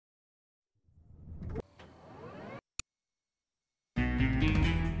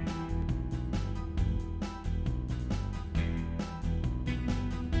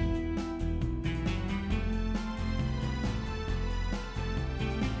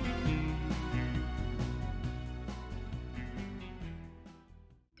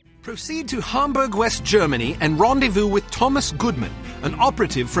Proceed to Hamburg, West Germany, and rendezvous with Thomas Goodman, an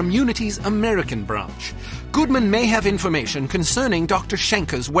operative from Unity's American branch. Goodman may have information concerning Dr.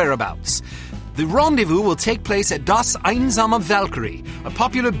 Schenker's whereabouts. The rendezvous will take place at Das Einsame Valkyrie, a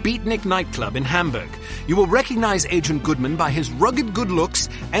popular beatnik nightclub in Hamburg. You will recognize Agent Goodman by his rugged good looks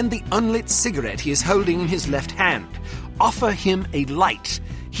and the unlit cigarette he is holding in his left hand. Offer him a light.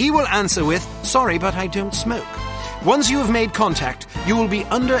 He will answer with, "Sorry, but I don't smoke." Once you have made contact, you will be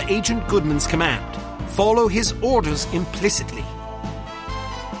under Agent Goodman's command. Follow his orders implicitly.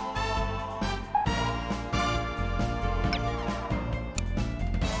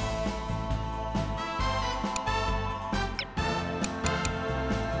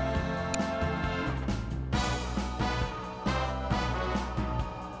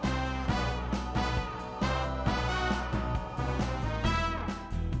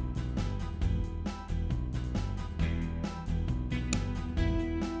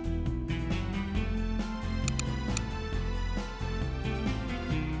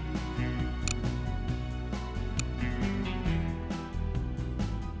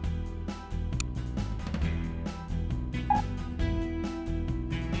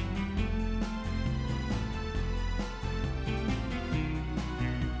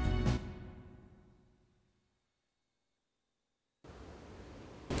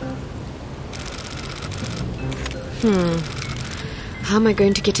 How am I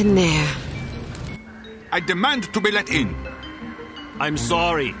going to get in there? I demand to be let in. I'm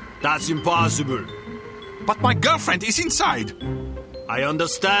sorry, that's impossible. But my girlfriend is inside. I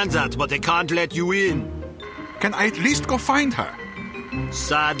understand that, but I can't let you in. Can I at least go find her?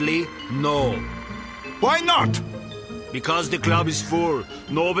 Sadly, no. Why not? Because the club is full.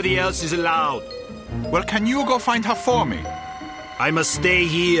 Nobody else is allowed. Well, can you go find her for me? I must stay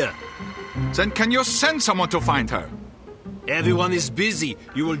here. Then can you send someone to find her? Everyone is busy.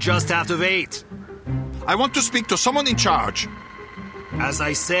 You will just have to wait. I want to speak to someone in charge. As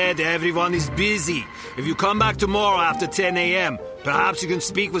I said, everyone is busy. If you come back tomorrow after 10 a.m., perhaps you can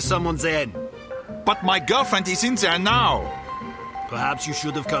speak with someone then. But my girlfriend is in there now. Perhaps you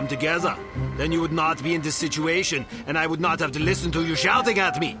should have come together. Then you would not be in this situation, and I would not have to listen to you shouting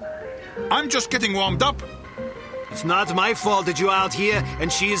at me. I'm just getting warmed up. It's not my fault that you're out here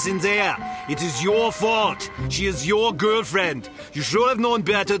and she is in there. It is your fault. She is your girlfriend. You should have known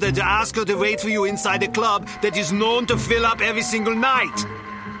better than to ask her to wait for you inside a club that is known to fill up every single night.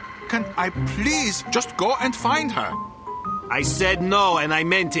 Can I please just go and find her? I said no, and I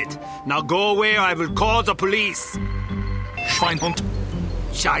meant it. Now go away or I will call the police. Schweinhund.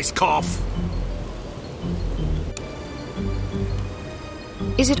 Scheißkopf.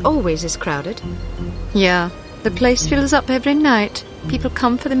 Is it always as crowded? Yeah, the place fills up every night. People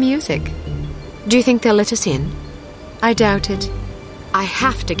come for the music. Do you think they'll let us in? I doubt it. I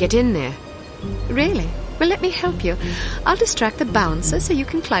have to get in there. Really? Well, let me help you. I'll distract the bouncer so you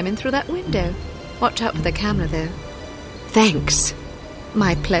can climb in through that window. Watch out for the camera, though. Thanks.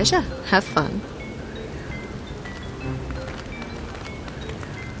 My pleasure. Have fun.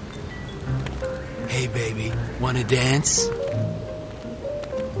 Hey, baby, wanna dance?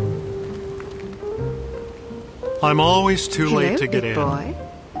 I'm always too Hello, late to get big in. boy.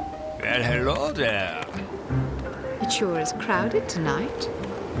 Well, hello there. It sure is crowded tonight.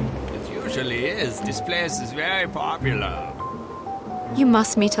 It usually is. This place is very popular. You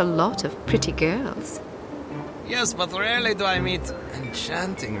must meet a lot of pretty girls. Yes, but rarely do I meet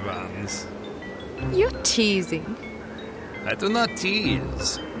enchanting ones. You're teasing. I do not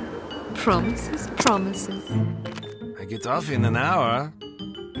tease. Promises, promises. I get off in an hour.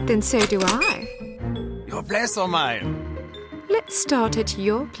 Then so do I. Your place or mine? Let's start at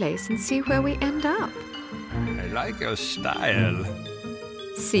your place and see where we end up. I like your style.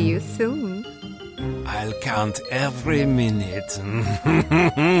 See you soon. I'll count every minute.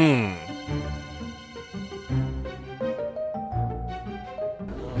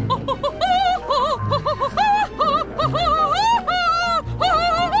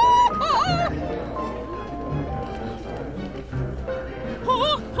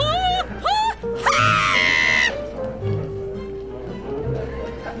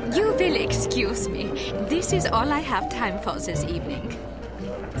 You will excuse me. This is all I have time for this evening.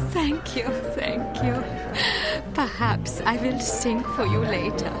 Thank you, thank you. Perhaps I will sing for you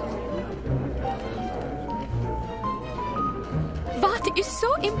later. What is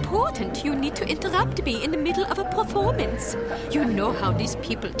so important you need to interrupt me in the middle of a performance? You know how these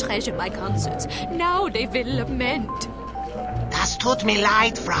people treasure my concerts. Now they will lament. Das tut mir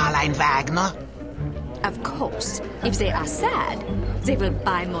leid, Fräulein Wagner. Of course, if they are sad, They will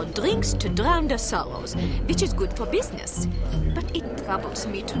buy more drinks to drown their sorrows, which is good for business. But it troubles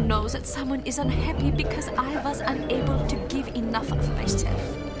me to know that someone is unhappy because I was unable to give enough of myself.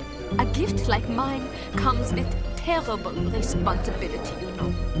 A gift like mine comes with terrible responsibility, you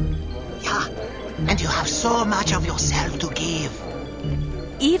know. Yeah, and you have so much of yourself to give.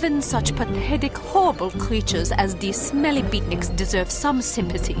 Even such pathetic, horrible creatures as these smelly beatniks deserve some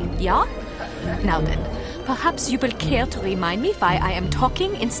sympathy, yeah? Now then, perhaps you will care to remind me why I am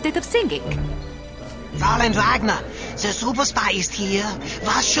talking instead of singing. Fräulein Wagner, the super spy is here.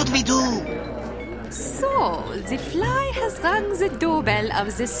 What should we do? So, the fly has rung the doorbell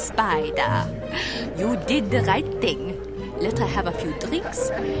of the spider. You did the right thing. Let her have a few drinks.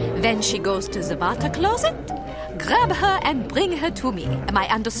 When she goes to the water closet, grab her and bring her to me. Am I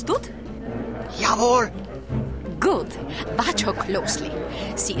understood? Jawohl. Good. Watch her closely.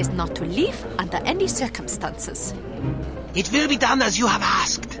 She is not to leave under any circumstances. It will be done as you have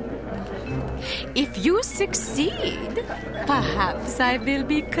asked. If you succeed, perhaps I will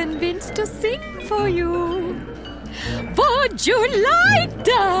be convinced to sing for you. Would you like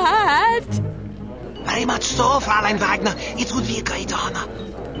that? Very much so, Fräulein Wagner. It would be a great honor.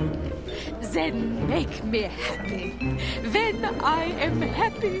 Then make me happy. When I am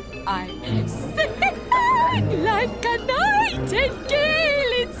happy, I sing like a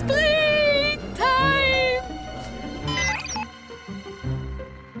nightingale in springtime.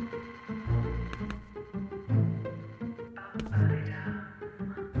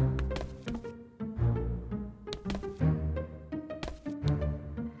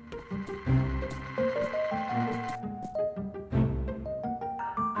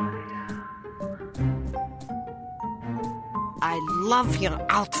 I love your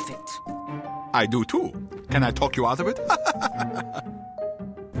outfit. I do too. Can I talk you out of it?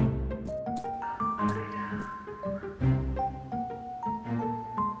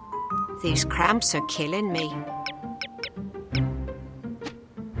 These cramps are killing me.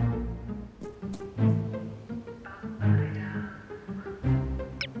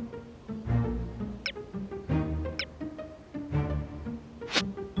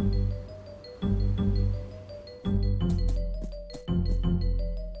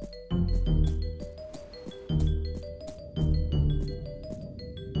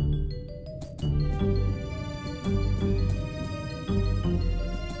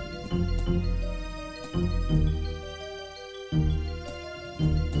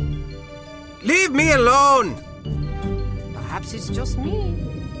 Leave me alone! Perhaps it's just me,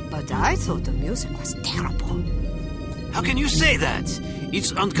 but I thought the music was terrible. How can you say that?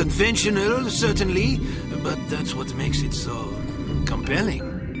 It's unconventional, certainly, but that's what makes it so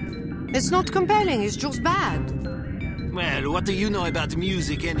compelling. It's not compelling, it's just bad. Well, what do you know about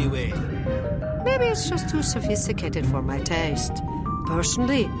music anyway? Maybe it's just too sophisticated for my taste.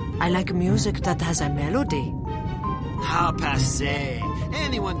 Personally, I like music that has a melody. How passé.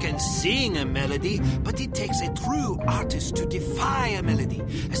 Anyone can sing a melody, but it takes a true artist to defy a melody,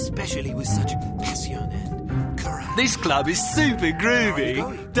 especially with such passion and courage. This club is super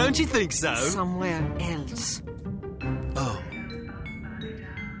groovy. Don't you think so? Somewhere else. Oh.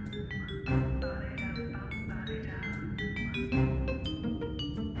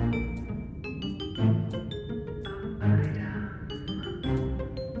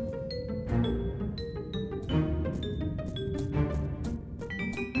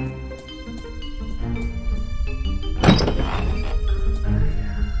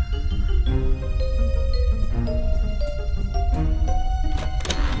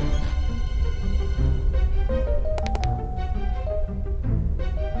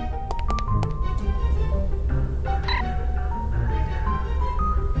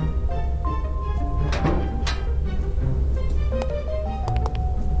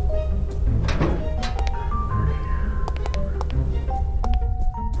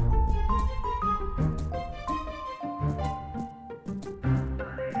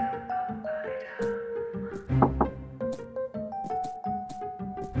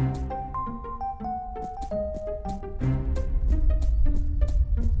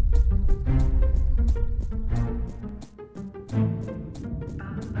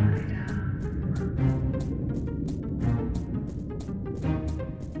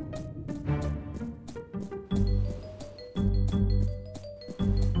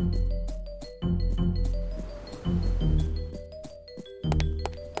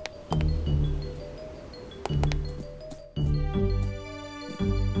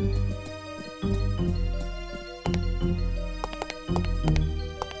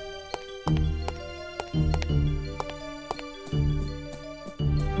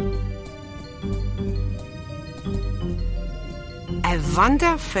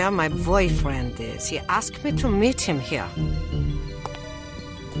 wonder where my boyfriend is. He asked me to meet him here.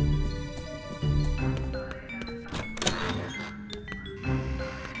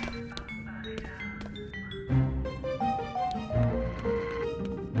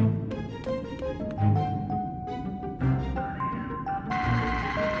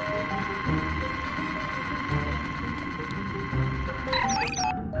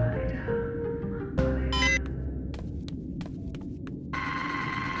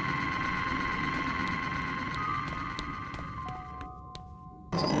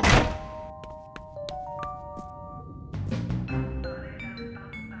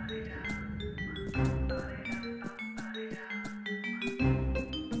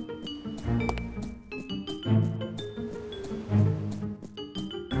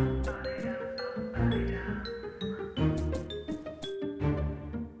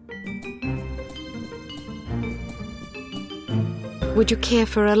 Would you care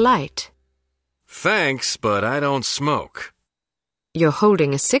for a light? Thanks, but I don't smoke. You're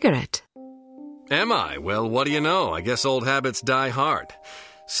holding a cigarette. Am I? Well, what do you know? I guess old habits die hard.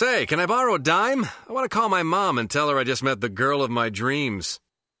 Say, can I borrow a dime? I want to call my mom and tell her I just met the girl of my dreams.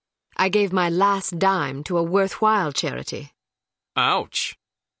 I gave my last dime to a worthwhile charity. Ouch.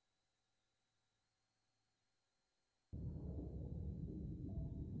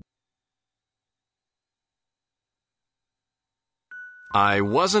 I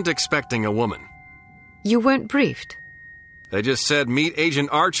wasn't expecting a woman. You weren't briefed? They just said meet Agent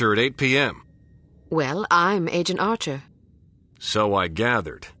Archer at 8 p.m. Well, I'm Agent Archer. So I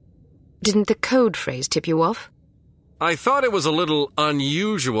gathered. Didn't the code phrase tip you off? I thought it was a little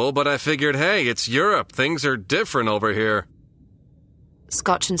unusual, but I figured, hey, it's Europe. Things are different over here.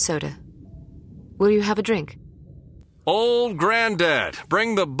 Scotch and soda. Will you have a drink? Old Granddad,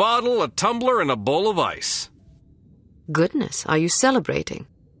 bring the bottle, a tumbler, and a bowl of ice. Goodness, are you celebrating?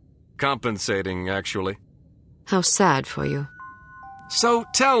 Compensating, actually. How sad for you. So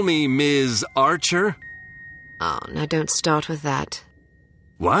tell me, Ms. Archer. Oh, now don't start with that.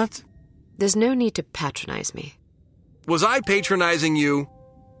 What? There's no need to patronize me. Was I patronizing you?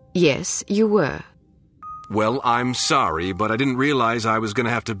 Yes, you were. Well, I'm sorry, but I didn't realize I was going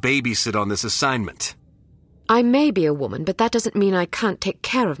to have to babysit on this assignment. I may be a woman, but that doesn't mean I can't take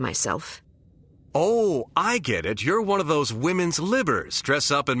care of myself. Oh, I get it. You're one of those women's libbers. Dress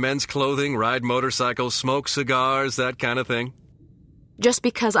up in men's clothing, ride motorcycles, smoke cigars, that kind of thing. Just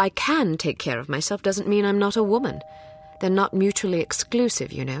because I can take care of myself doesn't mean I'm not a woman. They're not mutually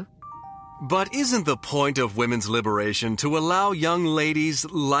exclusive, you know. But isn't the point of women's liberation to allow young ladies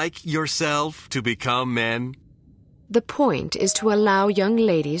like yourself to become men? The point is to allow young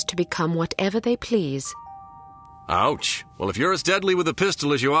ladies to become whatever they please. Ouch. Well, if you're as deadly with a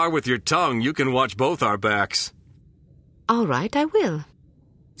pistol as you are with your tongue, you can watch both our backs. All right, I will.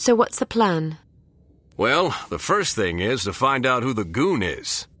 So what's the plan? Well, the first thing is to find out who the goon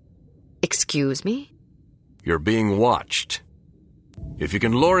is. Excuse me? You're being watched. If you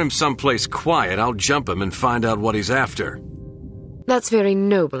can lure him someplace quiet, I'll jump him and find out what he's after. That's very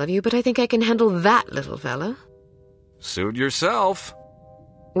noble of you, but I think I can handle that little fellow. Suit yourself.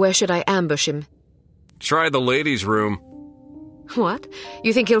 Where should I ambush him? Try the ladies' room. What?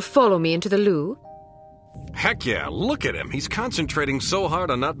 You think he'll follow me into the loo? Heck yeah, look at him. He's concentrating so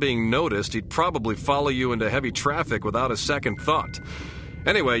hard on not being noticed, he'd probably follow you into heavy traffic without a second thought.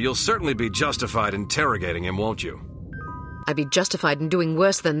 Anyway, you'll certainly be justified interrogating him, won't you? I'd be justified in doing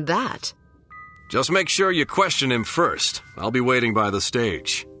worse than that. Just make sure you question him first. I'll be waiting by the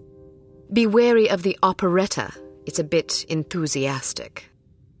stage. Be wary of the operetta. It's a bit enthusiastic.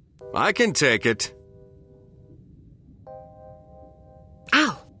 I can take it.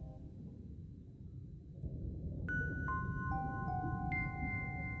 Ow!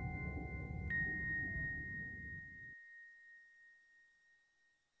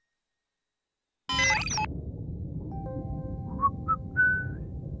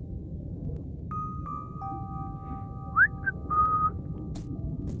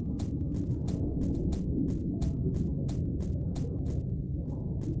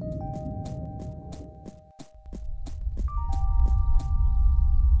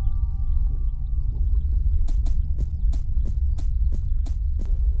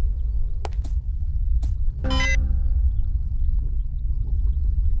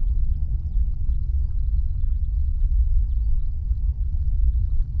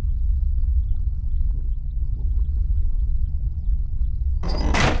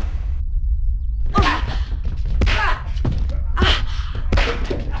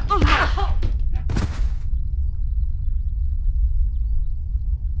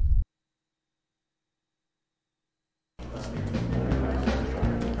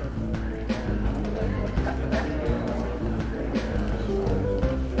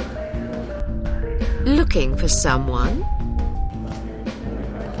 looking for someone?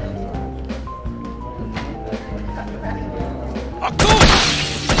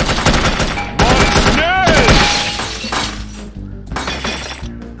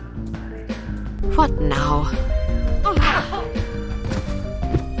 What now?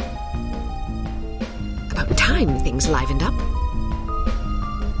 About time things livened up.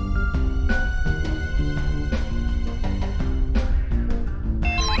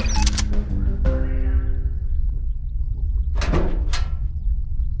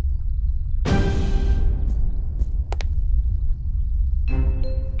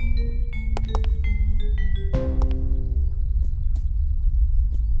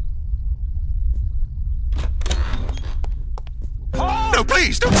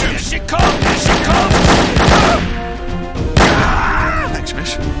 Please, don't shoot! Here she comes! Here she comes! Thanks,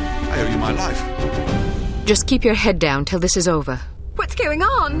 miss. I owe you my life. Just keep your head down till this is over. What's going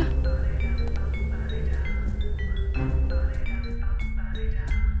on?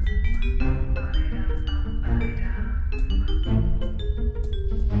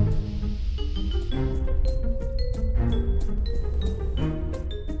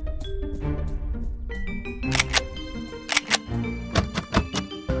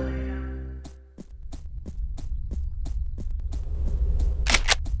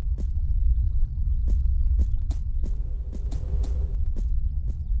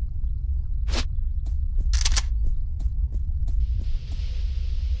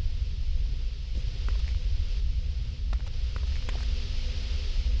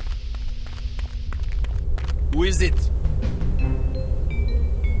 Who is it?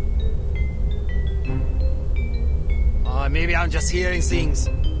 Maybe I'm just hearing things.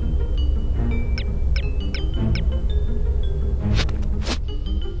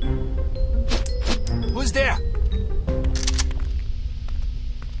 Who's there?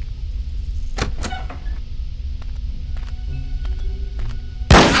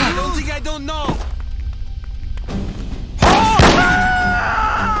 I don't think I don't know.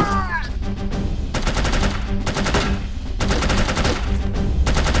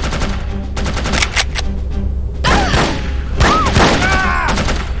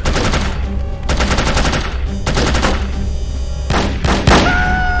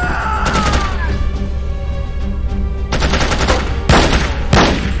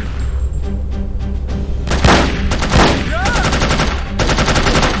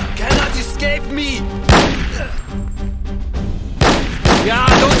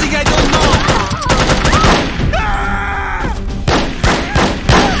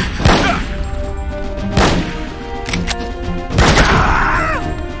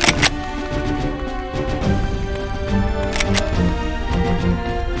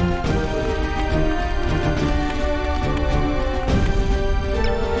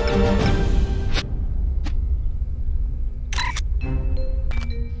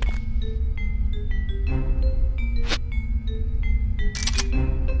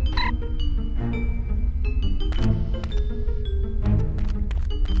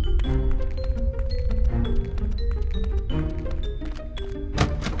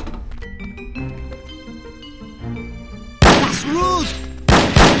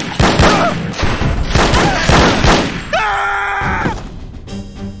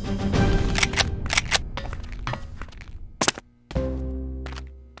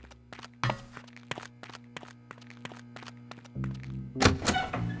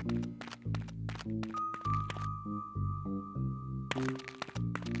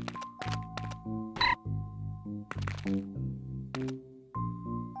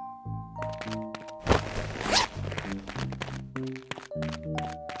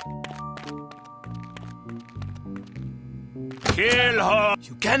 Kill her!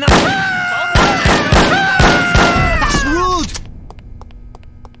 You cannot... That's rude!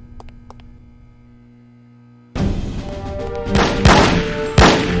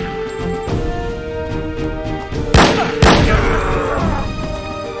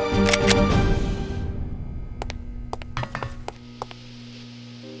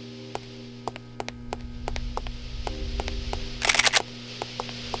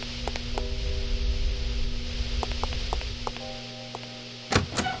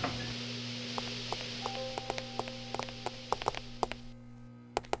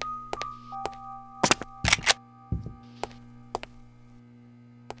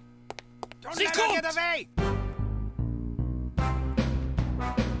 Don't let her get away!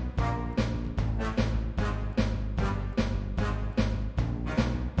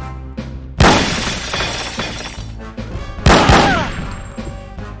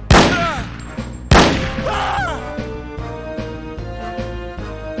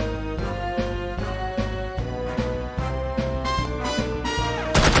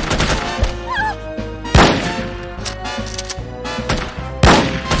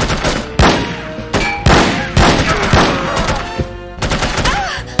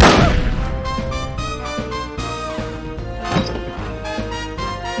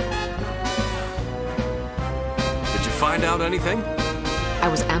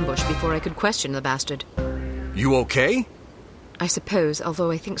 was ambushed before I could question the bastard. You okay? I suppose, although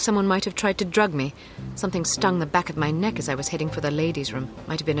I think someone might have tried to drug me. Something stung the back of my neck as I was heading for the ladies' room.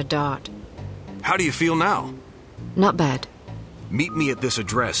 Might have been a dart. How do you feel now? Not bad. Meet me at this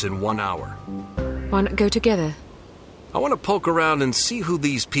address in 1 hour. Why not go together? I want to poke around and see who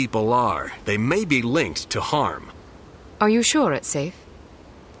these people are. They may be linked to harm. Are you sure it's safe?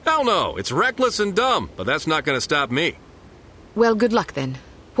 Hell no, it's reckless and dumb, but that's not going to stop me. Well, good luck then.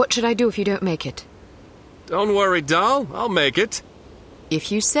 What should I do if you don't make it? Don't worry, doll. I'll make it.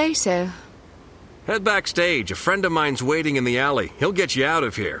 If you say so. Head backstage. A friend of mine's waiting in the alley. He'll get you out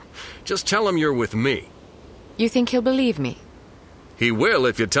of here. Just tell him you're with me. You think he'll believe me? He will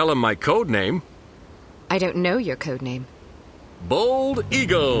if you tell him my code name. I don't know your code name. Bold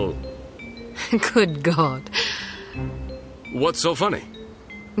Eagle. Good God. What's so funny?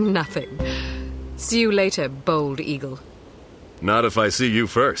 Nothing. See you later, Bold Eagle. Not if I see you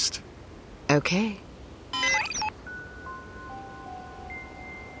first. Okay.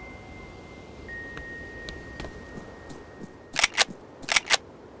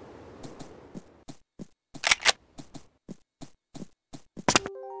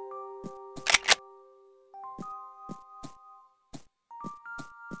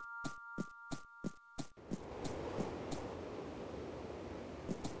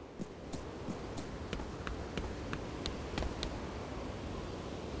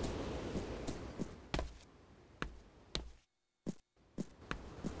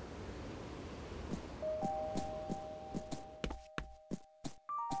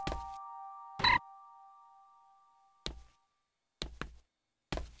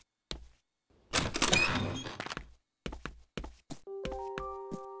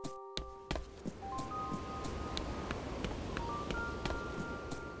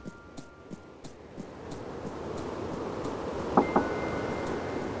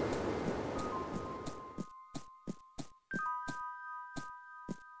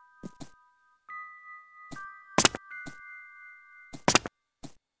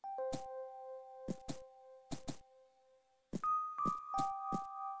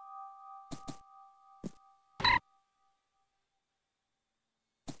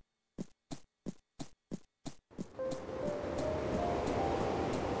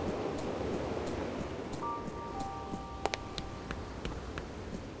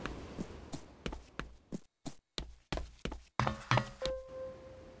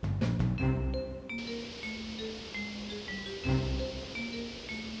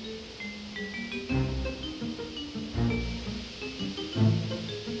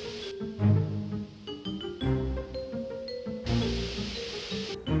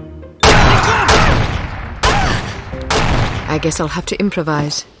 I guess I'll have to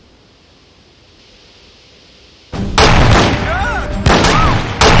improvise.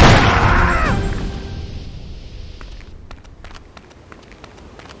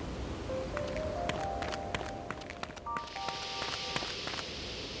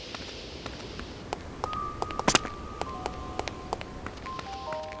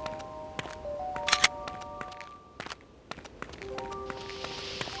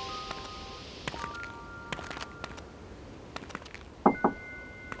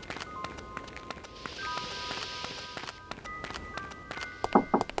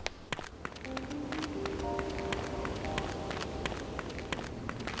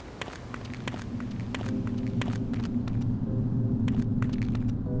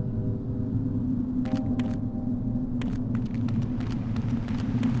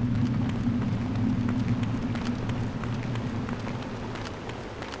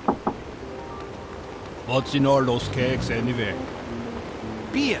 What's in all those cakes anyway?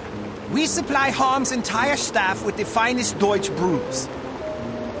 Beer. We supply Harm's entire staff with the finest Deutsch brews.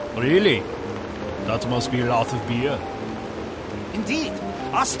 Really? That must be a lot of beer. Indeed.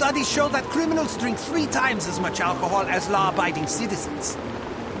 Our studies show that criminals drink 3 times as much alcohol as law-abiding citizens.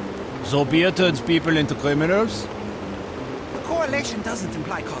 So beer turns people into criminals? The correlation doesn't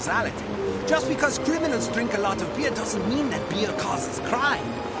imply causality. Just because criminals drink a lot of beer doesn't mean that beer causes crime.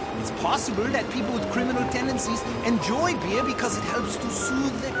 It's possible that people with criminal tendencies enjoy beer because it helps to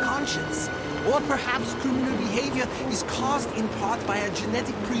soothe their conscience. Or perhaps criminal behavior is caused in part by a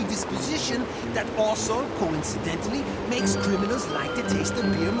genetic predisposition that also, coincidentally, makes criminals like the taste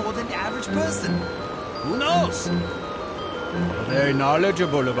of beer more than the average person. Who knows? You're very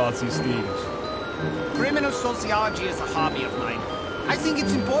knowledgeable about these things. Criminal sociology is a hobby of mine. I think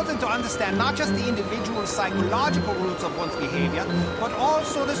it's important to understand not just the individual psychological roots of one's behavior, but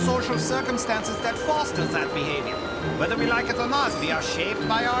also the social circumstances that foster that behavior. Whether we like it or not, we are shaped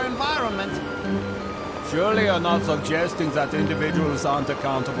by our environment. Surely you're not suggesting that individuals aren't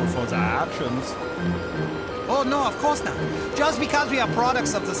accountable for their actions. Oh, no, of course not. Just because we are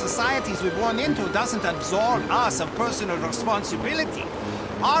products of the societies we're born into doesn't absolve us of personal responsibility.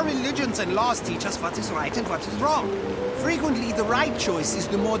 Our religions and laws teach us what is right and what is wrong. Frequently, the right choice is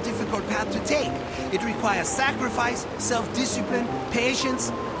the more difficult path to take. It requires sacrifice, self-discipline,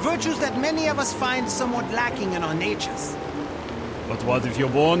 patience, virtues that many of us find somewhat lacking in our natures. But what if you're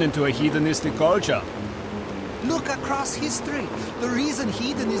born into a hedonistic culture? Look across history. The reason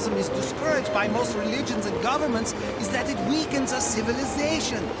hedonism is discouraged by most religions and governments is that it weakens our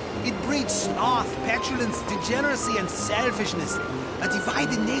civilization. It breeds sloth, petulance, degeneracy, and selfishness. A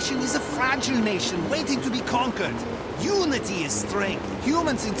divided nation is a fragile nation waiting to be conquered. Unity is strength.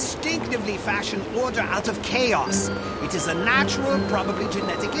 Humans instinctively fashion order out of chaos. It is a natural, probably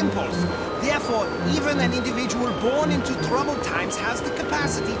genetic impulse. Therefore, even an individual born into troubled times has the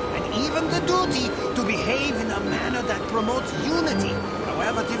capacity and even the duty to behave in a manner that promotes unity,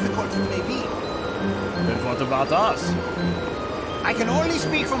 however difficult it may be. Then what about us? I can only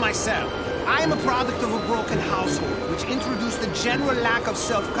speak for myself. I am a product of a broken household, which introduced a general lack of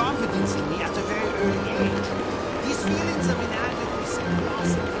self-confidence in me at a very early age. These feelings of inadequacy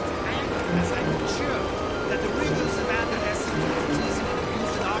blossomed into anger as I matured, that the rigors of adolescent teasing and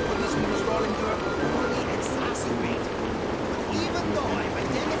abuse and awkwardness we must all endure only exacerbate. Even though I've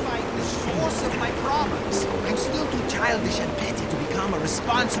identified the source of my problems, I'm still too childish and petty to become a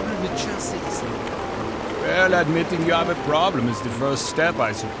responsible, mature citizen. Well, admitting you have a problem is the first step,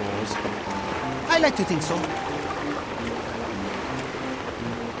 I suppose. I like to think so.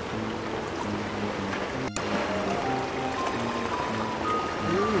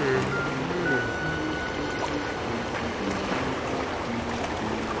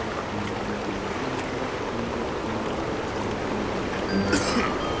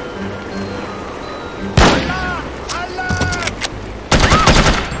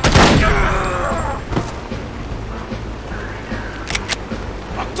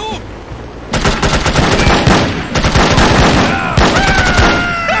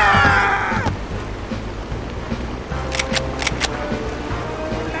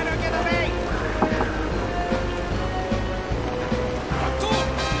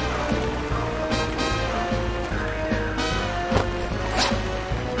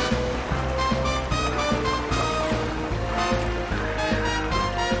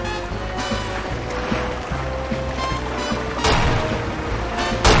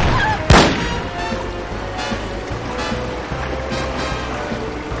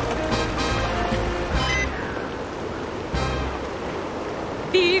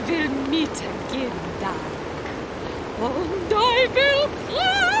 We will meet again, darling, and I will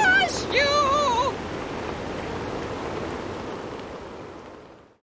crush you!